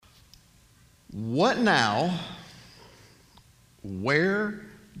What now? Where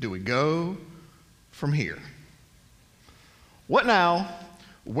do we go from here? What now?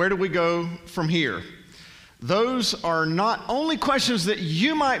 Where do we go from here? Those are not only questions that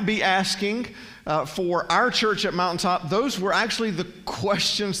you might be asking for our church at Mountaintop. Those were actually the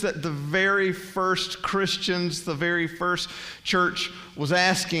questions that the very first Christians, the very first church was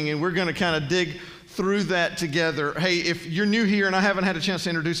asking, and we're going to kind of dig through that together. Hey, if you're new here and I haven't had a chance to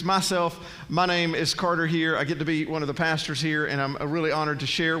introduce myself, my name is Carter here. I get to be one of the pastors here, and I'm really honored to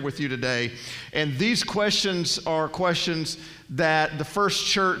share with you today. And these questions are questions that the first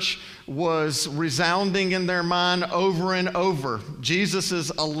church was resounding in their mind over and over.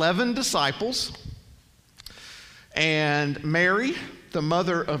 Jesus' 11 disciples and Mary, the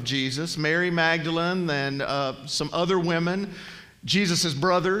mother of Jesus, Mary Magdalene, and some other women, Jesus'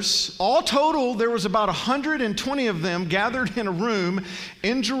 brothers. All total, there was about 120 of them gathered in a room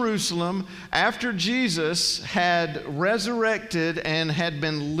in Jerusalem after Jesus had resurrected and had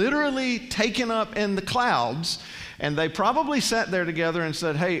been literally taken up in the clouds. And they probably sat there together and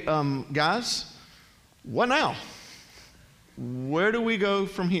said, hey, guys, what now? Where do we go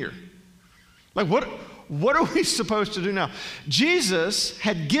from here? Like, what are we supposed to do now? Jesus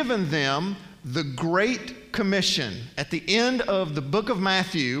had given them the Great Commission. At the end of the book of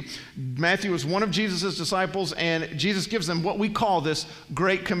Matthew, Matthew was one of Jesus' disciples, and Jesus gives them what we call this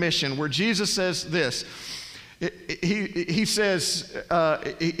Great Commission, where Jesus says this. He says,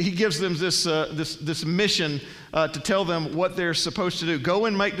 he gives them this mission to tell them what they're supposed to do. Go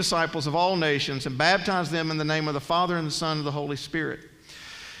and make disciples of all nations and baptize them in the name of the Father and the Son and the Holy Spirit.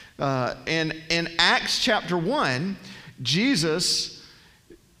 And in Acts chapter 1, Jesus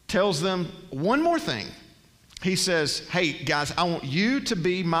tells them one more thing. He says, hey, guys, I want you to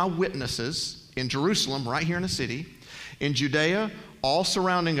be my witnesses in Jerusalem, right here in the city, in Judea, all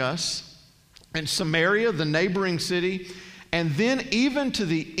surrounding us, in Samaria, the neighboring city, and then even to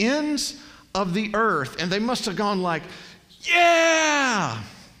the ends of the earth. And they must have gone like, yeah!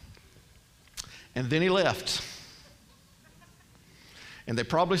 And then he left. And they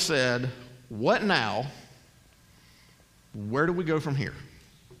probably said, what now? Where do we go from here?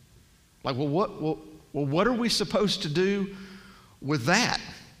 Like, what are we supposed to do with that?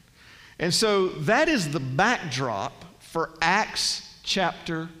 And so that is the backdrop for Acts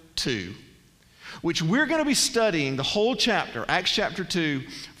chapter 2, which we're going to be studying the whole chapter, Acts chapter 2,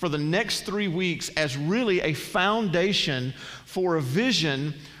 for the next 3 weeks as really a foundation for a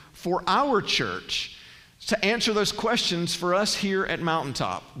vision for our church to answer those questions for us here at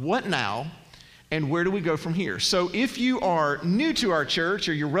Mountaintop. What now? And where do we go from here? So if you are new to our church,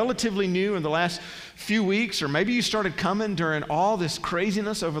 or you're relatively new in the last few weeks, or maybe you started coming during all this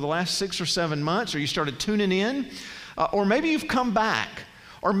craziness over the last 6 or 7 months, or you started tuning in, or maybe you've come back,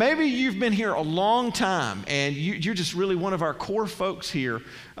 or maybe you've been here a long time and you're just really one of our core folks here.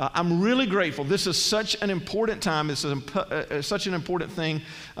 I'm really grateful. This is such an important time. This is such an important thing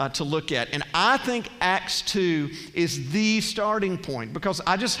to look at. And I think Acts 2 is the starting point, because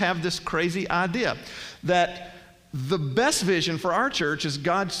I just have this crazy idea that the best vision for our church is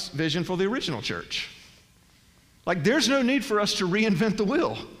God's vision for the original church. Like, there's no need for us to reinvent the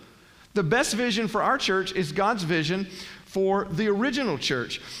wheel. The best vision for our church is God's vision for the original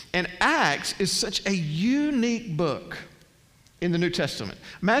church. And Acts is such a unique book in the New Testament.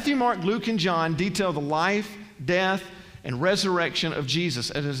 Matthew, Mark, Luke, and John detail the life, death, and resurrection of Jesus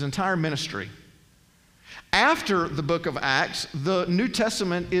and his entire ministry. After the book of Acts, the New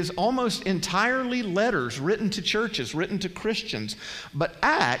Testament is almost entirely letters written to churches, written to Christians. But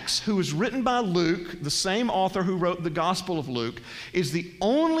Acts, who was written by Luke, the same author who wrote the Gospel of Luke, is the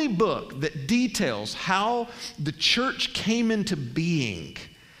only book that details how the church came into being,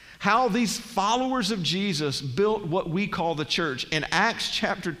 how these followers of Jesus built what we call the church. And Acts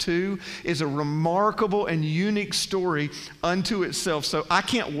chapter 2 is a remarkable and unique story unto itself. So I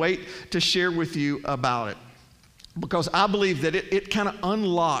can't wait to share with you about it, because I believe that it kind of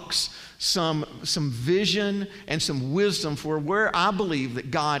unlocks some vision and some wisdom for where I believe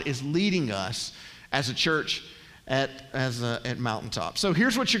that God is leading us as a church at Mountaintop. So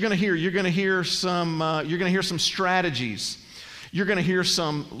here's what you're going to hear. You're going to hear some strategies. You're going to hear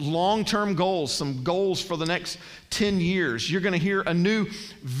some long-term goals, some goals for the next 10 years. You're going to hear a new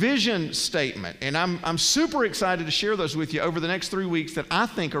vision statement. And I'm super excited to share those with you over the next 3 weeks that I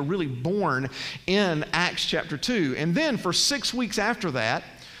think are really born in Acts chapter 2. And then for 6 weeks after that,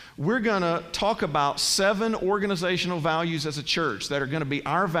 we're going to talk about 7 organizational values as a church that are going to be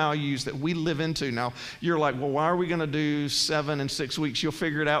our values that we live into. Now, you're like, well, why are we going to do 7 in 6 weeks? You'll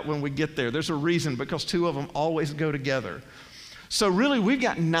figure it out when we get there. There's a reason, because 2 of them always go together. So really, we've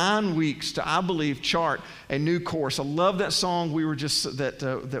got 9 weeks to, I believe, chart a new course. I love that song we were just,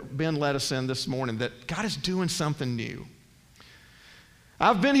 that Ben led us in this morning, that God is doing something new.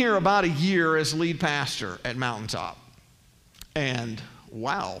 I've been here about a year as lead pastor at Mountaintop. And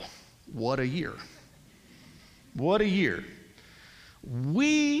wow, what a year. What a year.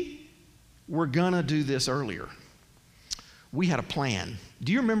 We were going to do this earlier. We had a plan.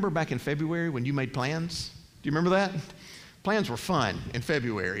 Do you remember back in February when you made plans? Do you remember that? Plans were fun in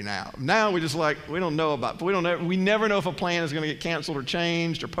February now. Now we just we don't know we never know if a plan is going to get canceled or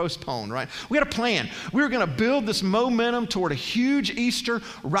changed or postponed, right? We had a plan. We were going to build this momentum toward a huge Easter.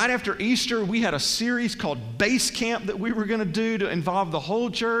 Right after Easter, we had a series called Base Camp that we were going to do to involve the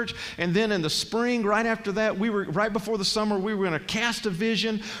whole church. And then in the spring, right after that, right before the summer, we were going to cast a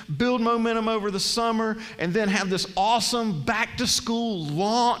vision, build momentum over the summer, and then have this awesome back to school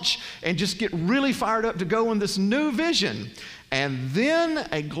launch and just get really fired up to go in this new vision. And then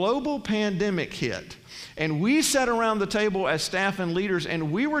a global pandemic hit. And we sat around the table as staff and leaders,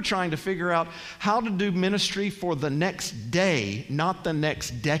 and we were trying to figure out how to do ministry for the next day, not the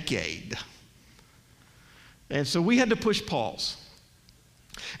next decade. And so we had to push pause.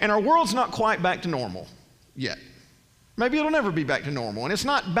 And our world's not quite back to normal yet. Maybe it'll never be back to normal. And it's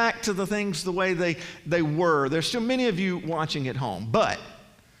not back to the things the way they were. There's still many of you watching at home. But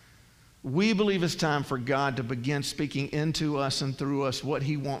we believe it's time for God to begin speaking into us and through us what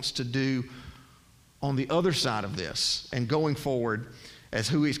He wants to do on the other side of this and going forward as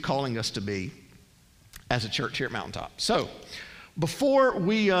who He's calling us to be as a church here at Mountaintop. So, before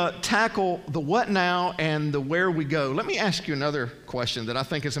we tackle the what now and the where we go, let me ask you another question that I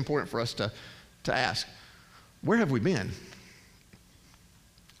think is important for us to ask. Where have we been?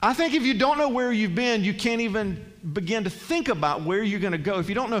 I think if you don't know where you've been, you can't even begin to think about where you're going to go if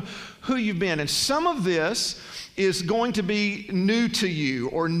you don't know who you've been. And some of this is going to be new to you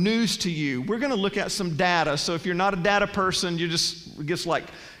or news to you. We're going to look at some data. So if you're not a data person,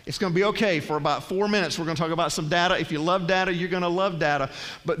 it's going to be okay for about 4 minutes. We're going to talk about some data. If you love data, you're going to love data.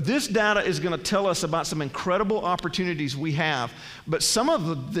 But this data is going to tell us about some incredible opportunities we have. But some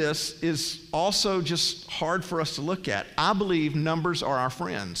of this is also just hard for us to look at. I believe numbers are our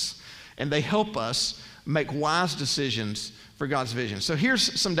friends, and they help us make wise decisions for God's vision. So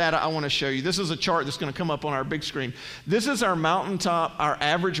here's some data I want to show you. This is a chart that's going to come up on our big screen. This is our Mountaintop, our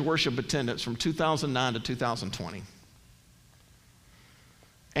average worship attendance from 2009 to 2020.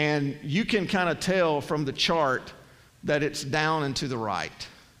 And you can kind of tell from the chart that it's down and to the right.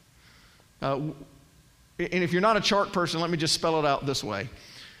 And if you're not a chart person, let me just spell it out this way.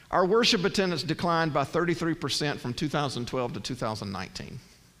 Our worship attendance declined by 33% from 2012 to 2019.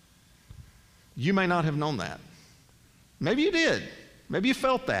 You may not have known that. Maybe you did. Maybe you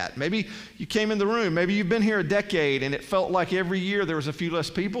felt that. Maybe you came in the room. Maybe you've been here a decade and it felt like every year there was a few less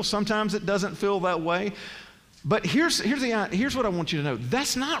people. Sometimes it doesn't feel that way. But here's what I want you to know.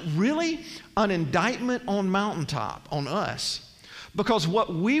 That's not really an indictment on Mountaintop, on us. Because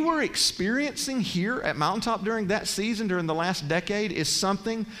what we were experiencing here at Mountaintop during that season, during the last decade, is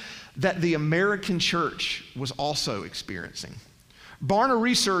something that the American church was also experiencing. Barna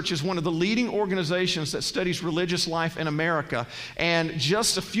Research is one of the leading organizations that studies religious life in America. And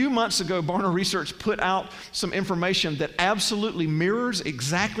just a few months ago, Barna Research put out some information that absolutely mirrors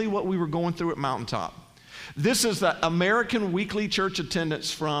exactly what we were going through at Mountaintop. This is the American weekly church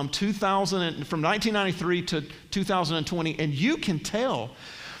attendance from 1993 to 2020, and you can tell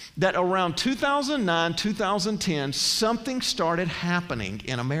that around 2009, 2010, something started happening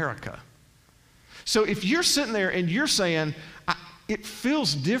in America. So if you're sitting there and you're saying, it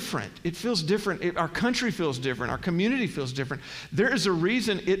feels different. It feels different. Our country feels different. Our community feels different. There is a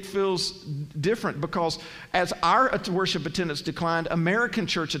reason it feels different, because as our worship attendance declined, American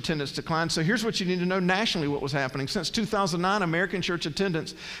church attendance declined. So here's what you need to know nationally what was happening. Since 2009, American church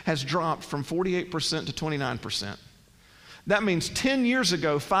attendance has dropped from 48% to 29%. That means 10 years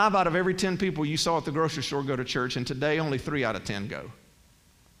ago, 5 out of every 10 people you saw at the grocery store go to church, and today only 3 out of 10 go.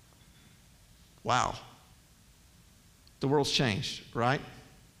 Wow. The world's changed, right?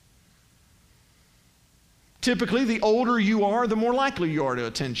 Typically, the older you are, the more likely you are to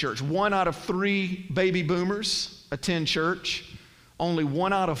attend church. 1 out of 3 baby boomers attend church. Only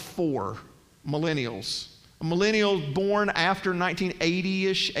 1 out of 4 millennials. A millennial born after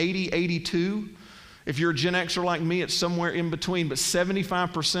 1980-ish, 80, 82. If you're a Gen Xer like me, it's somewhere in between, but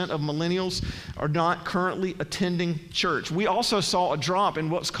 75% of millennials are not currently attending church. We also saw a drop in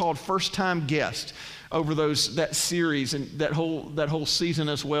what's called first-time guests over that series and that whole season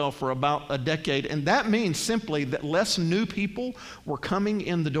as well for about a decade. And that means simply that less new people were coming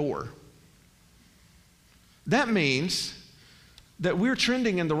in the door. That means that we're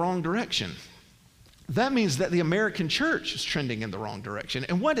trending in the wrong direction. That means that the American church is trending in the wrong direction.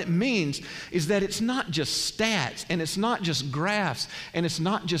 And what it means is that it's not just stats, and it's not just graphs, and it's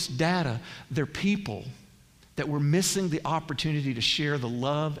not just data. They're people that we're missing the opportunity to share the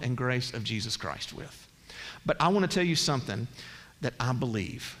love and grace of Jesus Christ with. But I want to tell you something that I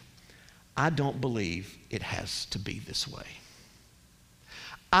believe. I don't believe it has to be this way.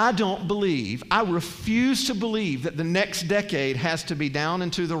 I refuse to believe that the next decade has to be down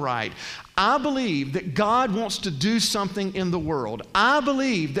and to the right. I believe that God wants to do something in the world. I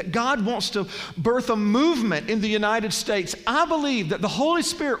believe that God wants to birth a movement in the United States. I believe that the Holy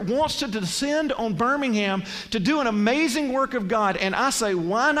Spirit wants to descend on Birmingham to do an amazing work of God. And I say,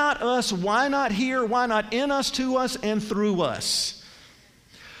 why not us? Why not here? Why not in us, to us, and through us?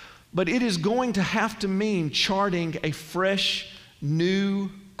 But it is going to have to mean charting a fresh, new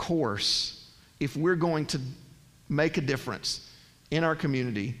course if we're going to make a difference in our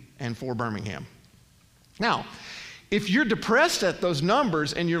community and for Birmingham. Now, if you're depressed at those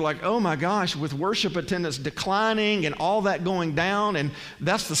numbers and you're like, oh my gosh, with worship attendance declining and all that going down, and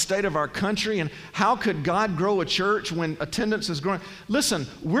that's the state of our country, and how could God grow a church when attendance is growing? Listen,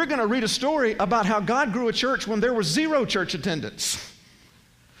 we're going to read a story about how God grew a church when there was 0 church attendance.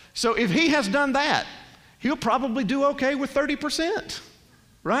 So if he has done that, he'll probably do okay with 30%.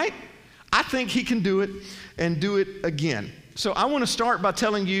 Right? I think he can do it and do it again. So I want to start by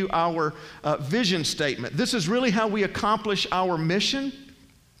telling you our vision statement. This is really how we accomplish our mission,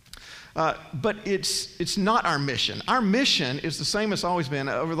 but it's not our mission. Our mission is the same as always been.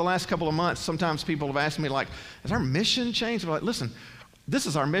 Over the last couple of months, sometimes people have asked me, like, has our mission changed? I'm like, listen, this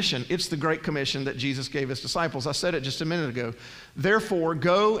is our mission. It's the Great Commission that Jesus gave his disciples. I said it just a minute ago. Therefore,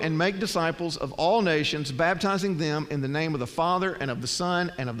 go and make disciples of all nations, baptizing them in the name of the Father and of the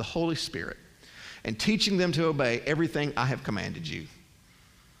Son and of the Holy Spirit, and teaching them to obey everything I have commanded you.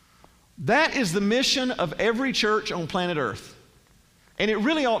 That is the mission of every church on planet Earth. And it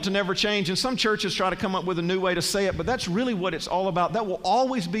really ought to never change. And some churches try to come up with a new way to say it, but that's really what it's all about. That will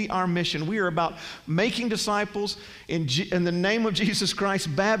always be our mission. We are about making disciples in the name of Jesus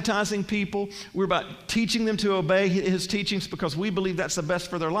Christ, baptizing people. We're about teaching them to obey his teachings because we believe that's the best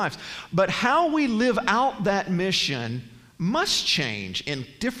for their lives. But how we live out that mission must change in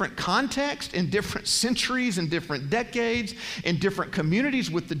different contexts, in different centuries, in different decades, in different communities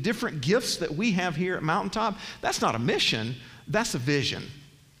with the different gifts that we have here at Mountaintop. That's not a mission. That's a vision.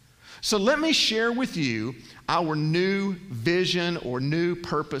 So let me share with you our new vision or new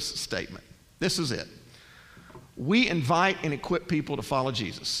purpose statement. This is it. We invite and equip people to follow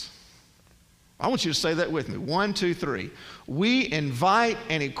Jesus. I want you to say that with me. 1, 2, 3. We invite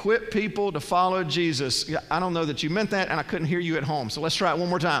and equip people to follow Jesus. I don't know that you meant that, and I couldn't hear you at home, so let's try it one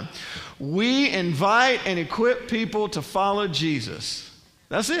more time. We invite and equip people to follow Jesus.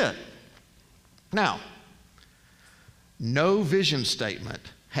 That's it. Now, no vision statement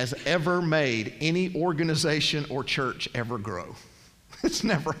has ever made any organization or church ever grow. It's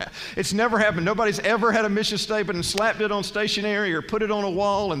never happened. Nobody's ever had a mission statement and slapped it on stationery or put it on a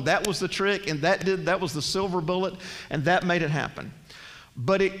wall, and that was the trick, and that was the silver bullet, and that made it happen.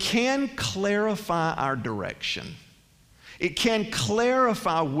 But it can clarify our direction. It can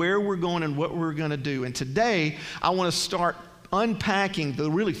clarify where we're going and what we're going to do. And today, I want to start unpacking the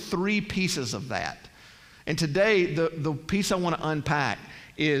really 3 pieces of that. And today, the piece I want to unpack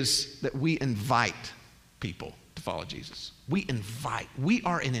is that we invite people to follow Jesus. We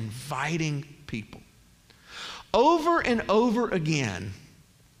are an inviting people. Over and over again,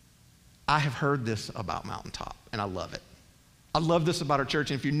 I have heard this about Mountaintop, and I love it. I love this about our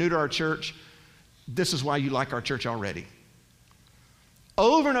church, and if you're new to our church, this is why you like our church already.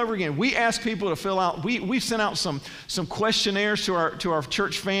 Over and over again, we ask people to fill out, we sent out some questionnaires to our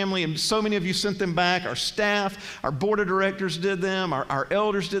church family, and so many of you sent them back. Our staff, our board of directors did them, our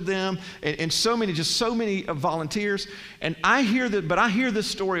elders did them, and so many volunteers. And I hear this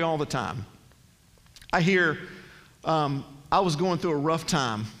story all the time. I hear, I was going through a rough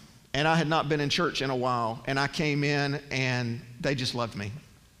time, and I had not been in church in a while, and I came in, and they just loved me.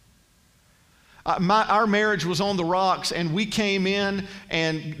 Our marriage was on the rocks, and we came in,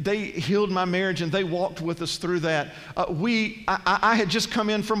 and they healed my marriage, and they walked with us through that. I had just come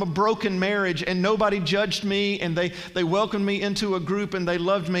in from a broken marriage, and nobody judged me, and they welcomed me into a group, and they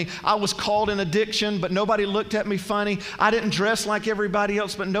loved me. I was caught in addiction, but nobody looked at me funny. I didn't dress like everybody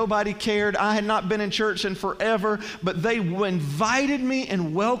else, but nobody cared. I had not been in church in forever, but they invited me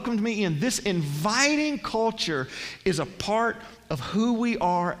and welcomed me in. This inviting culture is a part of who we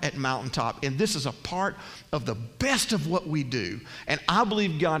are at Mountaintop. And this this is a part of the best of what we do. And I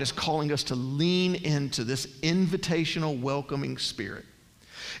believe God is calling us to lean into this invitational, welcoming spirit.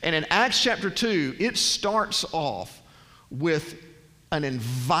 And in Acts chapter 2, it starts off with an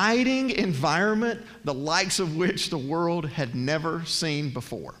inviting environment, the likes of which the world had never seen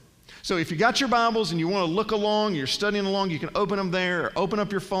before. So if you got your Bibles and you want to look along, you're studying along, you can open them there or open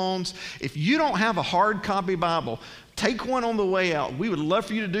up your phones. If you don't have a hard copy Bible, take one on the way out. We would love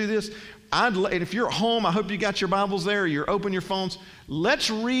for you to do this. And if you're at home, I hope you got your Bibles there or you're open your phones. Let's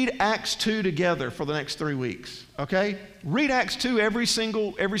read Acts 2 together for the next 3 weeks, okay? Read Acts 2 every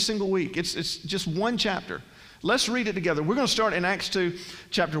single week. It's just one chapter. Let's read it together. We're going to start in Acts 2,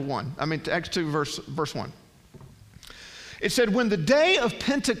 Acts 2, verse 1. It said, when the day of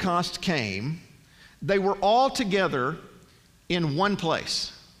Pentecost came, they were all together in one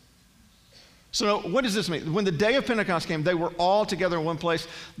place. So what does this mean? When the day of Pentecost came, they were all together in one place.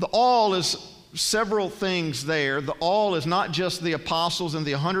 The all is several things there. The all is not just the apostles and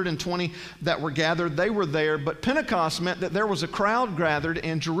the 120 that were gathered. They were there, but Pentecost meant that there was a crowd gathered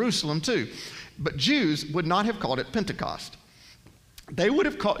in Jerusalem too. But Jews would not have called it Pentecost. They would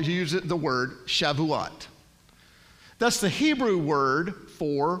have used the word Shavuot. That's the Hebrew word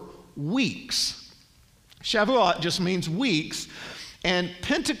for weeks. Shavuot just means weeks, and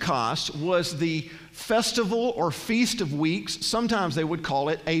Pentecost was the festival or feast of weeks. Sometimes they would call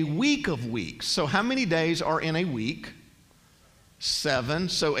it a week of weeks. So how many days are in a week? 7.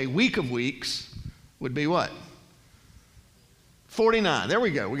 So a week of weeks would be what? 49. There we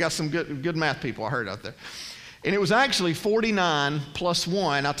go. We got some good math people I heard out there. And it was actually 49 plus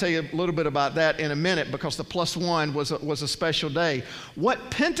 1. I'll tell you a little bit about that in a minute because the plus 1 was a special day. What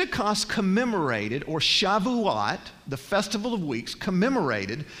Pentecost commemorated, or Shavuot, the Festival of Weeks,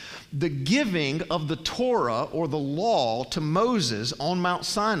 commemorated the giving of the Torah or the law to Moses on Mount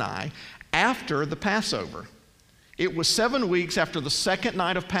Sinai after the Passover. It was 7 weeks after the second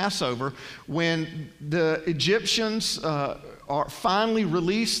night of Passover when the Egyptians finally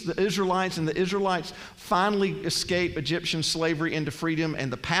released the Israelites, and the Israelites finally escape Egyptian slavery into freedom,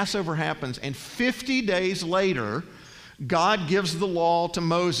 and the Passover happens. And 50 days later, God gives the law to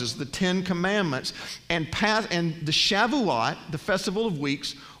Moses, the 10 Commandments, and the Shavuot, the Festival of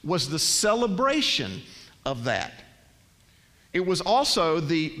Weeks, was the celebration of that. It was also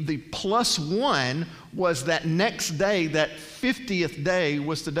the plus 1 was that next day, that 50th day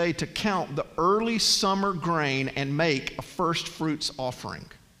was the day to count the early summer grain and make a first fruits offering.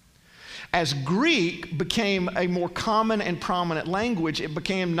 As Greek became a more common and prominent language, it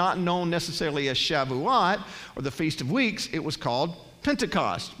became not known necessarily as Shavuot or the Feast of Weeks. It was called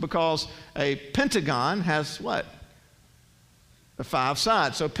Pentecost because a pentagon has what? 5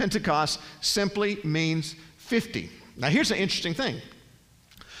 sides. So Pentecost simply means 50. Now here's an interesting thing.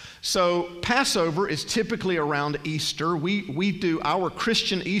 So Passover is typically around Easter. We do our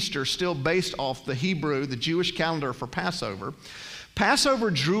Christian Easter still based off the Hebrew, the Jewish calendar for Passover. Passover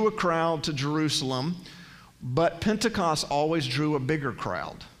drew a crowd to Jerusalem, but Pentecost always drew a bigger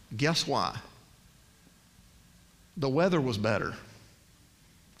crowd. Guess why? The weather was better.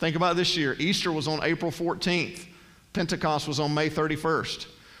 Think about this year. Easter was on April 14th. Pentecost was on May 31st.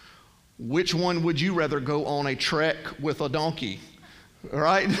 Which one would you rather go on a trek with a donkey,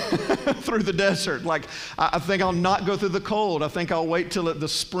 right? Through the desert? Like, I think I'll not go through the cold. I think I'll wait till the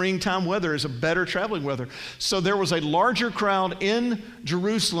springtime weather is a better traveling weather. So there was a larger crowd in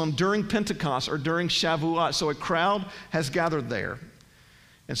Jerusalem during Pentecost or during Shavuot. So a crowd has gathered there.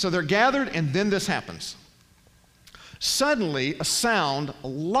 And so they're gathered, and then this happens. Suddenly, a sound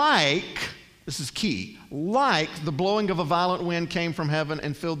like, this is key, like the blowing of a violent wind came from heaven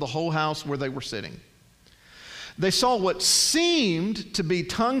and filled the whole house where they were sitting. They saw what seemed to be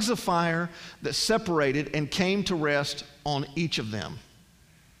tongues of fire that separated and came to rest on each of them.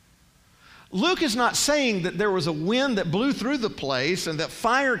 Luke is not saying that there was a wind that blew through the place and that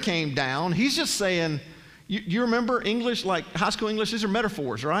fire came down. He's just saying, you remember English, like high school English? These are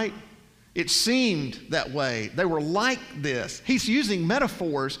metaphors, right? It seemed that way. They were like this. He's using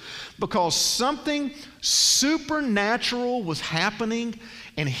metaphors because something supernatural was happening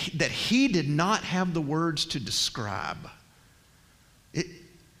and that he did not have the words to describe. It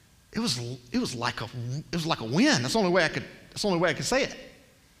was like a wind. That's the only way I could say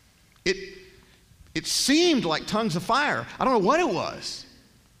it. It seemed like tongues of fire. I don't know what it was.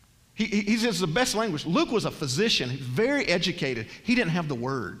 He says the best language. Luke was a physician, very educated. He didn't have the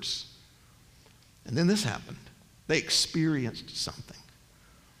words. And then this happened. They experienced something.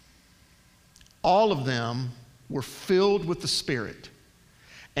 All of them were filled with the Spirit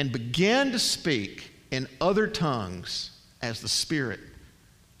and began to speak in other tongues as the Spirit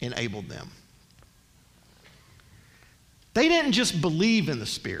enabled them. They didn't just believe in the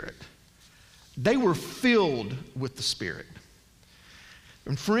Spirit. They were filled with the Spirit.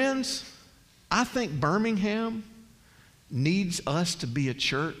 And friends, I think Birmingham needs us to be a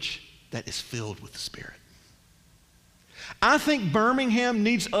church that is filled with the Spirit. I think Birmingham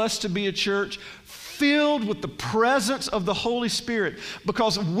needs us to be a church filled with the presence of the Holy Spirit,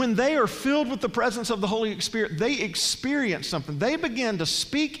 because when they are filled with the presence of the Holy Spirit, they experience something. They begin to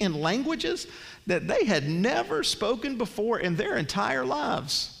speak in languages that they had never spoken before in their entire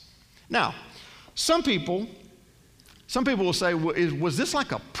lives. Now, some people will say, was this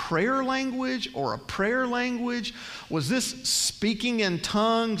like a prayer language or a prayer language? Was this speaking in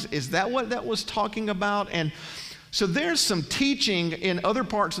tongues? Is that what that was talking about? And so there's some teaching in other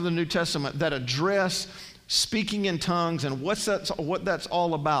parts of the New Testament that address speaking in tongues and what that's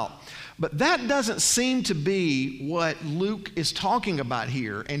all about. But that doesn't seem to be what Luke is talking about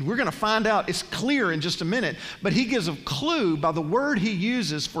here. And we're going to find out. It's clear in just a minute. But he gives a clue by the word he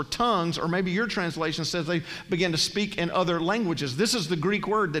uses for tongues, or maybe your translation says they begin to speak in other languages. This is the Greek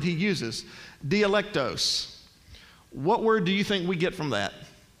word that he uses, dialectos. What word do you think we get from that?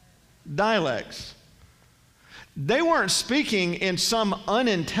 Dialects. They weren't speaking in some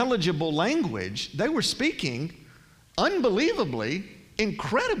unintelligible language. They were speaking unbelievably,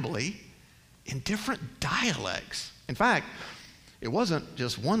 incredibly, in different dialects. In fact, it wasn't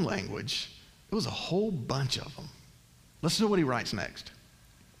just one language. It was a whole bunch of them. Listen to what he writes next.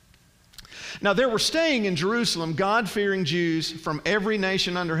 Now, there were staying in Jerusalem God-fearing Jews from every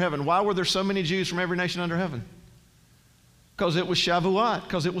nation under heaven. Why were there so many Jews from every nation under heaven? Because it was Shavuot,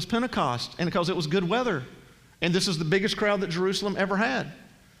 because it was Pentecost, and because it was good weather. And this is the biggest crowd that Jerusalem ever had.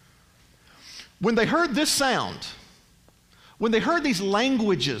 When they heard this sound, when they heard these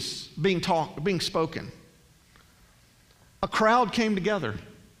languages being spoken, a crowd came together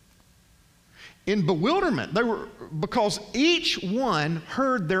in bewilderment. Because each one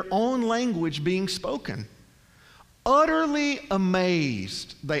heard their own language being spoken. Utterly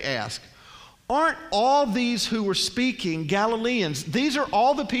amazed, they asked, "Aren't all these who were speaking Galileans?" These are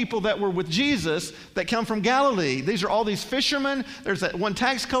all the people that were with Jesus that come from Galilee. These are all these fishermen. There's that one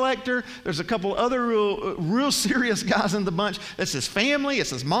tax collector. There's a couple other real serious guys in the bunch. That's his family. It's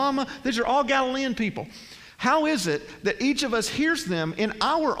his mama. These are all Galilean people. How is it that each of us hears them in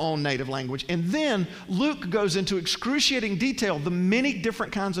our own native language? And then Luke goes into excruciating detail the many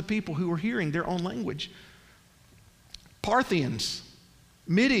different kinds of people who are hearing their own language. Parthians,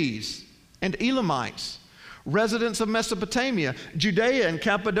 Medes, and Elamites, residents of Mesopotamia, Judea and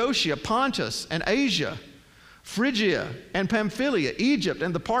Cappadocia, Pontus and Asia, Phrygia and Pamphylia, Egypt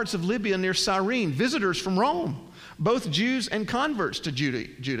and the parts of Libya near Cyrene, visitors from Rome, both Jews and converts to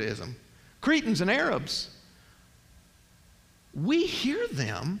Judaism, Cretans and Arabs. We hear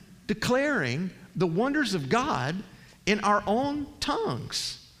them declaring the wonders of God in our own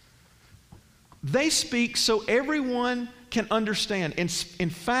tongues. They speak so everyone can understand. In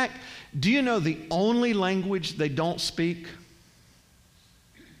fact, do you know the only language they don't speak?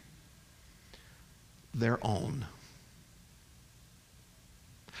 Their own.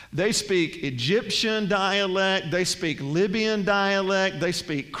 They speak Egyptian dialect, they speak Libyan dialect, they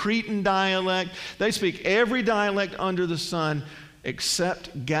speak Cretan dialect, they speak every dialect under the sun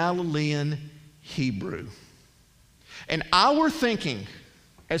except Galilean Hebrew. And our thinking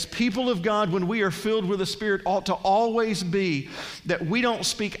as people of God, when we are filled with the Spirit, ought to always be that we don't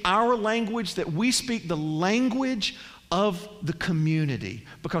speak our language, that we speak the language of the community.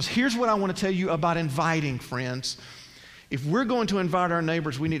 Because here's what I want to tell you about inviting, friends. If we're going to invite our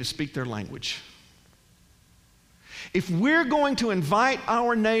neighbors, we need to speak their language. If we're going to invite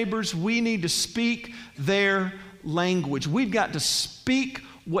our neighbors, we need to speak their language. We've got to speak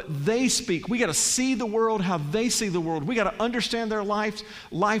what they speak. We got to see the world how they see the world. We got to understand their life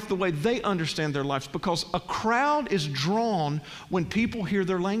the way they understand their lives, because a crowd is drawn when people hear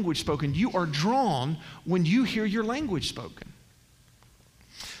their language spoken. You are drawn when you hear your language spoken.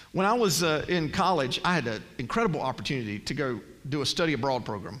 When I was in college, I had an incredible opportunity to go do a study abroad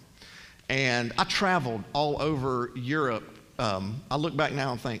program. And I traveled all over Europe. I look back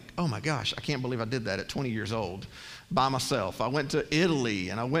now and think, oh my gosh, I can't believe I did that at 20 years old by myself. I went to Italy,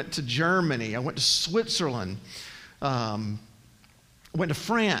 and I went to Germany, I went to Switzerland, went to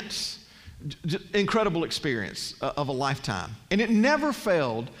France. Incredible experience of a lifetime. And it never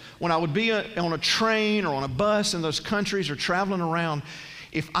failed when I would be on a train or on a bus in those countries or traveling around.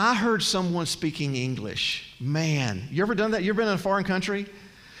 If I heard someone speaking English, man, you ever done that? You ever been in a foreign country?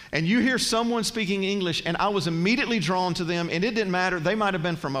 And you hear someone speaking English, and I was immediately drawn to them, and it didn't matter. They might have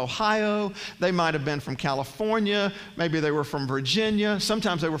been from Ohio. They might have been from California. Maybe they were from Virginia.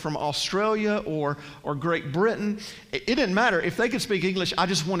 Sometimes they were from Australia or Great Britain. It didn't matter. If they could speak English, I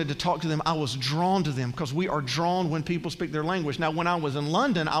just wanted to talk to them. I was drawn to them because we are drawn when people speak their language. Now, when I was in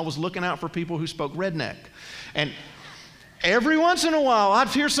London, I was looking out for people who spoke redneck. And every once in a while, I'd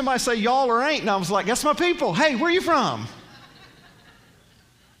hear somebody say, y'all or ain't, and I was like, that's my people. Hey, where you from?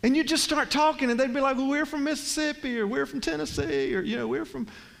 And you just start talking, and they'd be like, well, we're from Mississippi, or we're from Tennessee, or, we're from,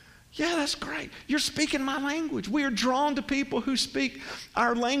 yeah, that's great. You're speaking my language. We are drawn to people who speak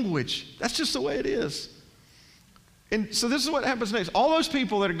our language. That's just the way it is. And so this is what happens next. All those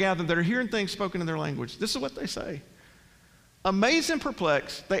people that are gathered, that are hearing things spoken in their language, this is what they say. Amazed and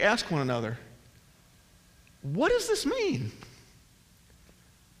perplexed, they ask one another, what does this mean?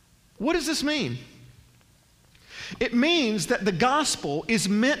 What does this mean? It means that the gospel is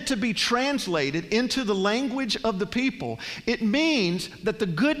meant to be translated into the language of the people. It means that the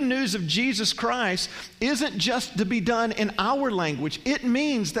good news of Jesus Christ isn't just to be done in our language. It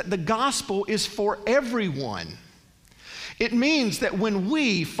means that the gospel is for everyone. It means that when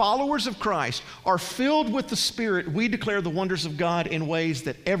we, followers of Christ, are filled with the Spirit, we declare the wonders of God in ways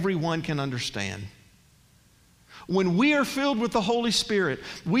that everyone can understand. When we are filled with the Holy Spirit,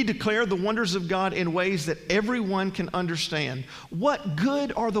 we declare the wonders of God in ways that everyone can understand. What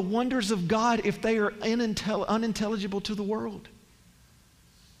good are the wonders of God if they are unintelligible to the world?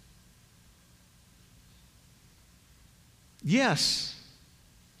 Yes,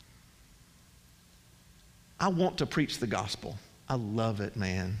 I want to preach the gospel. I love it,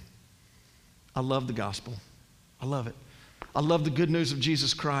 man. I love the gospel. I love it. I love the good news of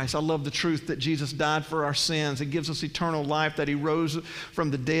Jesus Christ. I love the truth that Jesus died for our sins. It gives us eternal life, that he rose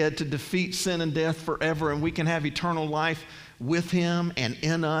from the dead to defeat sin and death forever, and we can have eternal life with him and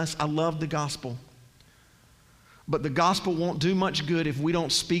in us. I love the gospel. But the gospel won't do much good if we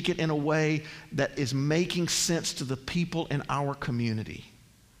don't speak it in a way that is making sense to the people in our community.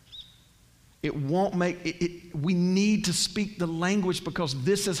 It won't make, we need to speak the language, because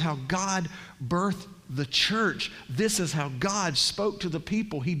this is how God birthed the church. This is how God spoke to the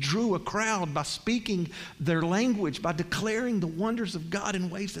people. He drew a crowd by speaking their language, by declaring the wonders of God in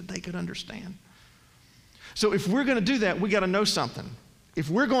ways that they could understand. So if we're going to do that, we got to know something. If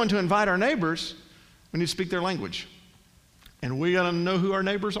we're going to invite our neighbors, we need to speak their language. And we got to know who our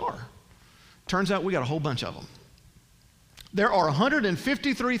neighbors are. Turns out we got a whole bunch of them. There are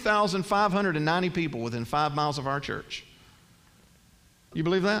 153,590 people within 5 miles of our church. You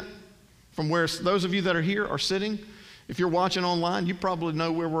believe that? From where those of you that are here are sitting, if you're watching online, you probably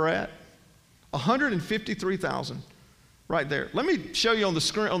know where we're at. 153,000 right there. Let me show you on the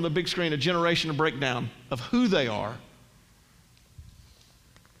screen, on the big screen, a generational breakdown of who they are.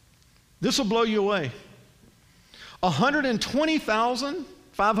 This will blow you away.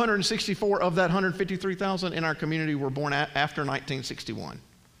 120,564 of that 153,000 in our community were born after 1961.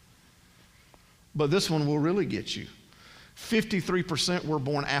 But this one will really get you. 53% were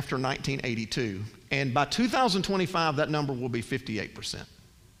born after 1982. And by 2025, that number will be 58%.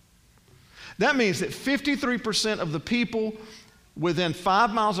 That means that 53% of the people within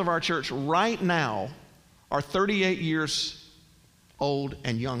 5 miles of our church right now are 38 years old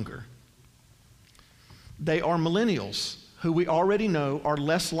and younger. They are millennials, who we already know are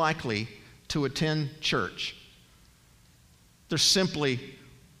less likely to attend church. There's simply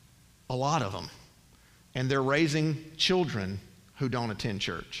a lot of them. And they're raising children who don't attend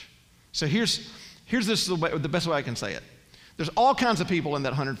church. So here's the best way I can say it. There's all kinds of people in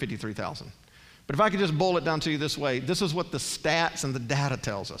that 153,000. But if I could just boil it down to you this way, this is what the stats and the data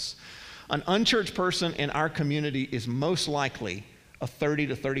tells us. An unchurched person in our community is most likely a 30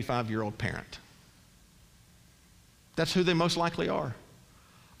 to 35-year-old parent. That's who they most likely are.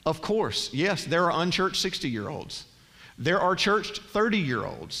 Of course, yes, there are unchurched 60-year-olds. There are churched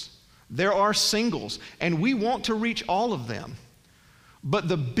 30-year-olds. There are singles, and we want to reach all of them. But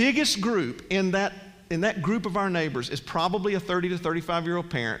the biggest group in that group of our neighbors is probably a 30 to 35-year-old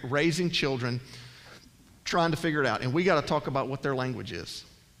parent raising children, trying to figure it out. And we got to talk about what their language is.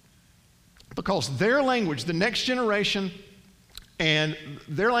 Because their language, the next generation, and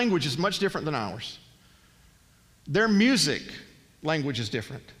their language is much different than ours. Their music language is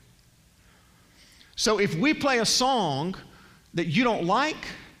different. So if we play a song that you don't like,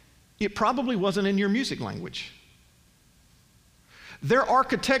 it probably wasn't in your music language. Their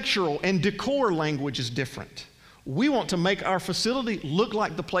architectural and decor language is different. We want to make our facility look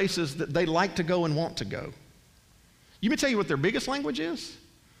like the places that they like to go and want to go. You may tell you what their biggest language is?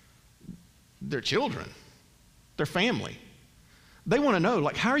 Their children, their family. They want to know,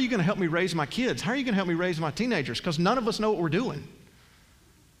 like, how are you going to help me raise my kids? How are you going to help me raise my teenagers? Because none of us know what we're doing.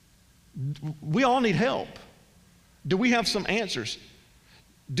 We all need help. Do we have some answers?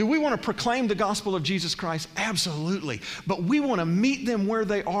 Do we want to proclaim the gospel of Jesus Christ? Absolutely. But we want to meet them where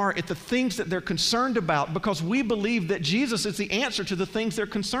they are at the things that they're concerned about, because we believe that Jesus is the answer to the things they're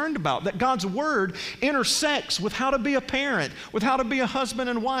concerned about, that God's word intersects with how to be a parent, with how to be a husband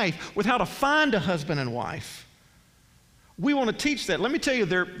and wife, with how to find a husband and wife. We want to teach that. Let me tell you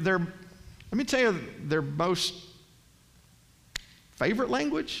their most favorite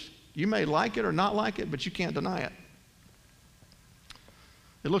language. You may like it or not like it, but you can't deny it.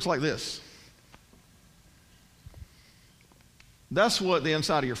 It looks like this. That's what the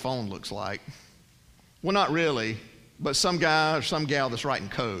inside of your phone looks like. Well, not really, but some guy or some gal that's writing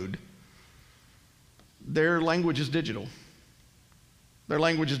code, their language is digital. Their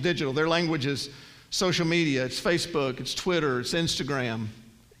language is digital. Their language is social media. It's Facebook, it's Twitter, it's Instagram,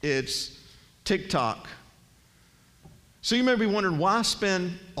 it's TikTok. So you may be wondering, why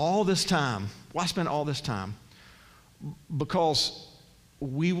spend all this time? Why spend all this time? Because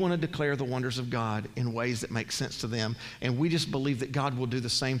we want to declare the wonders of God in ways that make sense to them, and we just believe that God will do the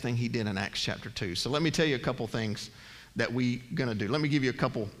same thing he did in Acts chapter 2. So let me tell you a couple things that we're going to do. Let me give you a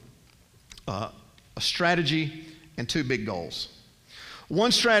couple, a strategy and two big goals.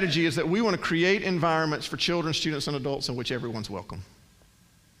 One strategy is that we want to create environments for children, students, and adults in which everyone's welcome.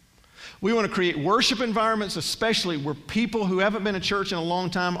 We want to create worship environments, especially where people who haven't been to church in a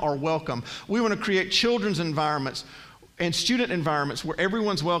long time are welcome. We want to create children's environments and student environments where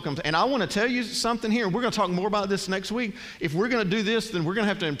everyone's welcomed. And I want to tell you something here. We're going to talk more about this next week. If we're going to do this, then we're going to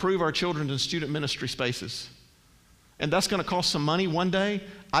have to improve our children's and student ministry spaces. And that's going to cost some money one day.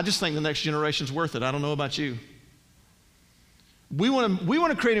 I just think the next generation's worth it. I don't know about you. We want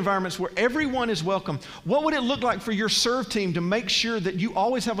to create environments where everyone is welcome. What would it look like for your serve team to make sure that you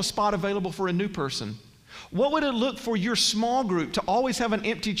always have a spot available for a new person? What would it look for your small group to always have an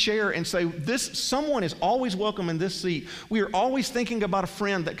empty chair and say, someone is always welcome in this seat. We are always thinking about a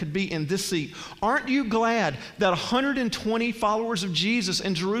friend that could be in this seat. Aren't you glad that 120 followers of Jesus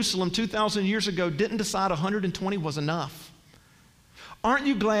in Jerusalem 2,000 years ago didn't decide 120 was enough? Aren't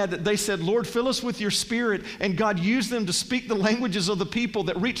you glad that they said, Lord, fill us with your Spirit, and God used them to speak the languages of the people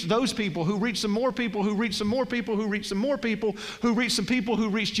that reached those people, who reached some more people, who reached some more people, who reached some more people, who reached some people, who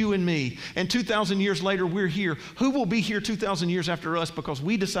reached you and me. And 2,000 years later, we're here. Who will be here 2,000 years after us because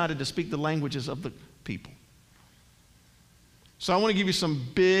we decided to speak the languages of the people? So I want to give you some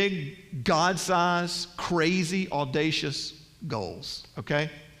big, God-sized, crazy, audacious goals, okay?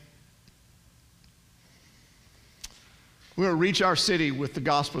 We're going to reach our city with the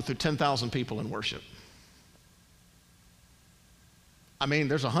gospel through 10,000 people in worship. I mean,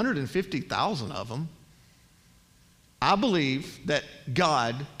 there's 150,000 of them. I believe that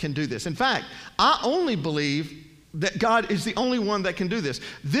God can do this. In fact, I only believe that God is the only one that can do this.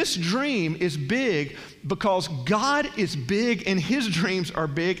 This dream is big because God is big and his dreams are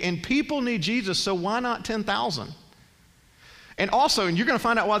big, and people need Jesus, so why not 10,000? And also, and you're going to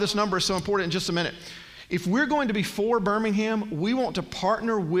find out why this number is so important in just a minute, if we're going to be for Birmingham, we want to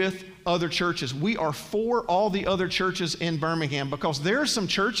partner with other churches. We are for all the other churches in Birmingham because there are some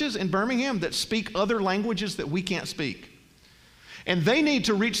churches in Birmingham that speak other languages that we can't speak. And they need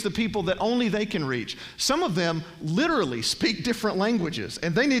to reach the people that only they can reach. Some of them literally speak different languages,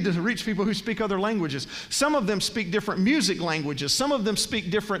 and they need to reach people who speak other languages. Some of them speak different music languages. Some of them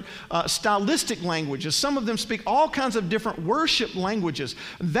speak different stylistic languages. Some of them speak all kinds of different worship languages.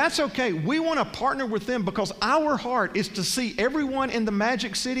 That's okay. We want to partner with them because our heart is to see everyone in the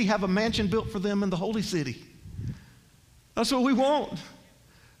Magic City have a mansion built for them in the Holy City. That's what we want.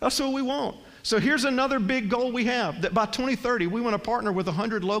 That's what we want. So here's another big goal we have, that by 2030, we want to partner with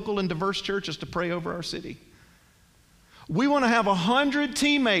 100 local and diverse churches to pray over our city. We want to have 100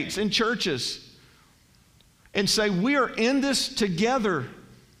 teammates in churches and say, we are in this together.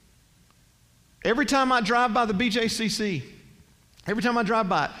 Every time I drive by the BJCC, every time I drive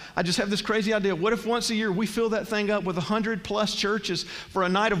by it, I just have this crazy idea. What if once a year we fill that thing up with 100 plus churches for a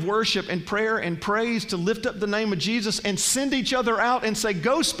night of worship and prayer and praise to lift up the name of Jesus and send each other out and say,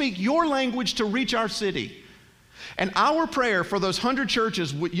 go speak your language to reach our city. And our prayer for those 100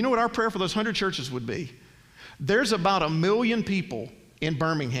 churches, you know what our prayer for those 100 churches would be? There's about 1 million people in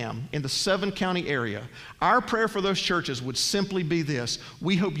Birmingham, in the 7-county area. Our prayer for those churches would simply be this: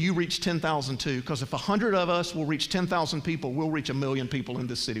 we hope you reach 10,000 too, because if 100 of us will reach 10,000 people, we'll reach 1 million people in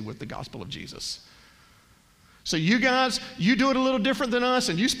this city with the gospel of Jesus. So you guys, you do it a little different than us,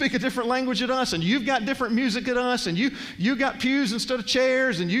 and you speak a different language than us, and you've got different music than us, and you got pews instead of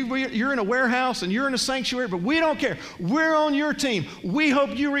chairs, and you're in a warehouse, and you're in a sanctuary, but we don't care. We're on your team. We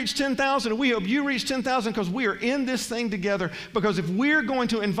hope you reach 10,000, and we hope you reach 10,000 because we are in this thing together. Because if we're going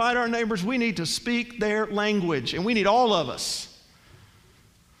to invite our neighbors, we need to speak their language, and we need all of us.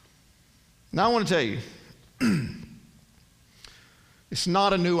 Now I want to tell you, it's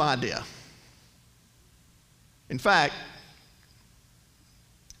not a new idea. In fact,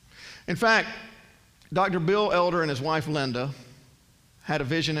 Dr. Bill Elder and his wife Linda had a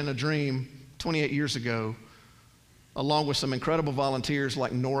vision and a dream 28 years ago, along with some incredible volunteers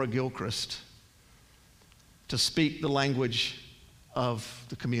like Nora Gilchrist, to speak the language of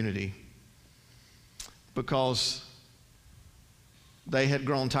the community, because they had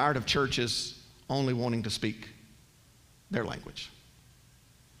grown tired of churches only wanting to speak their language.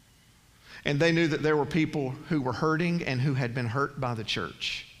 And they knew that there were people who were hurting and who had been hurt by the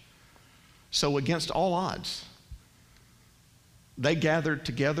church. So against all odds, they gathered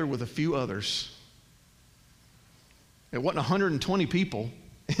together with a few others. It wasn't 120 people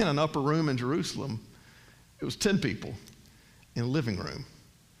in an upper room in Jerusalem. It was 10 people in a living room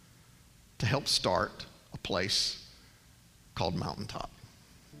to help start a place called Mountaintop.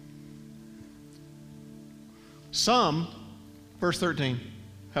 Some, verse 13,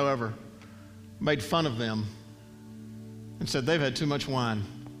 however, made fun of them and said they've had too much wine.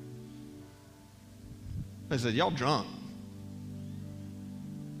 They said, y'all drunk.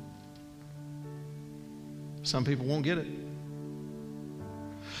 Some people won't get it.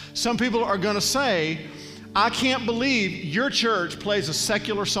 Some people are going to say, I can't believe your church plays a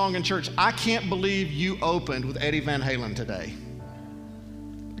secular song in church. I can't believe you opened with Eddie Van Halen today.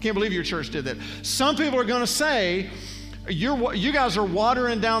 I can't believe your church did that. Some people are going to say, you guys are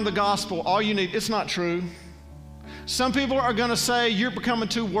watering down the gospel. All you need, it's not true. Some people are going to say you're becoming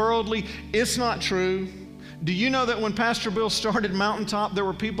too worldly. It's not true. Do you know that when Pastor Bill started Mountaintop, there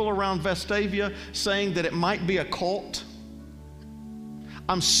were people around Vestavia saying that it might be a cult?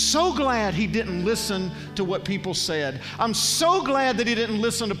 I'm so glad he didn't listen to what people said. I'm so glad that he didn't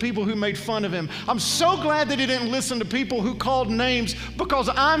listen to people who made fun of him. I'm so glad that he didn't listen to people who called names, because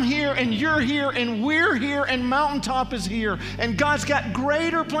I'm here and you're here and we're here and Mountaintop is here. And God's got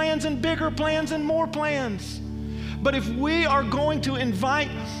greater plans and bigger plans and more plans. But if we are going to invite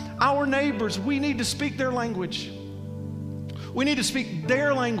our neighbors, we need to speak their language. We need to speak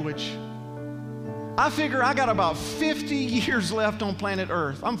their language. I figure I got about 50 years left on planet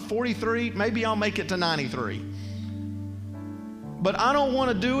Earth. I'm 43, maybe I'll make it to 93. But I don't want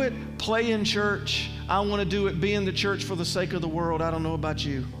to do it play in church. I want to do it be in the church for the sake of the world. I don't know about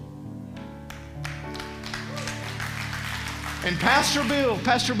you. And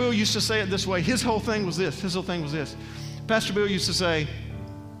Pastor Bill used to say it this way. His whole thing was this. Pastor Bill used to say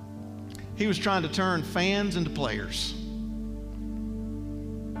he was trying to turn fans into players.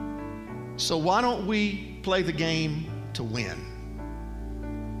 So why don't we play the game to win?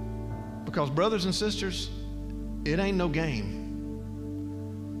 Because brothers and sisters, it ain't no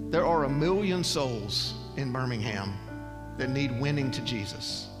game. There are 1 million souls in Birmingham that need winning to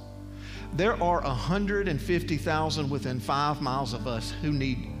Jesus. There are 150,000 within 5 miles of us who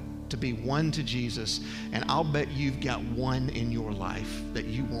need to be won to Jesus, and I'll bet you've got one in your life that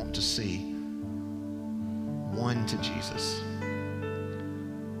you want to see won to Jesus.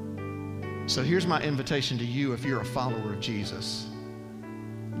 So here's my invitation to you if you're a follower of Jesus.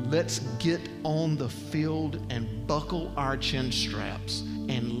 Let's get on the field and buckle our chin straps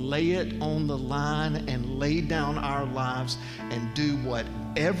and lay it on the line and lay down our lives and do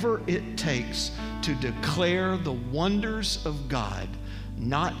whatever it takes to declare the wonders of God,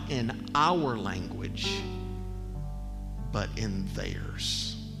 not in our language, but in theirs.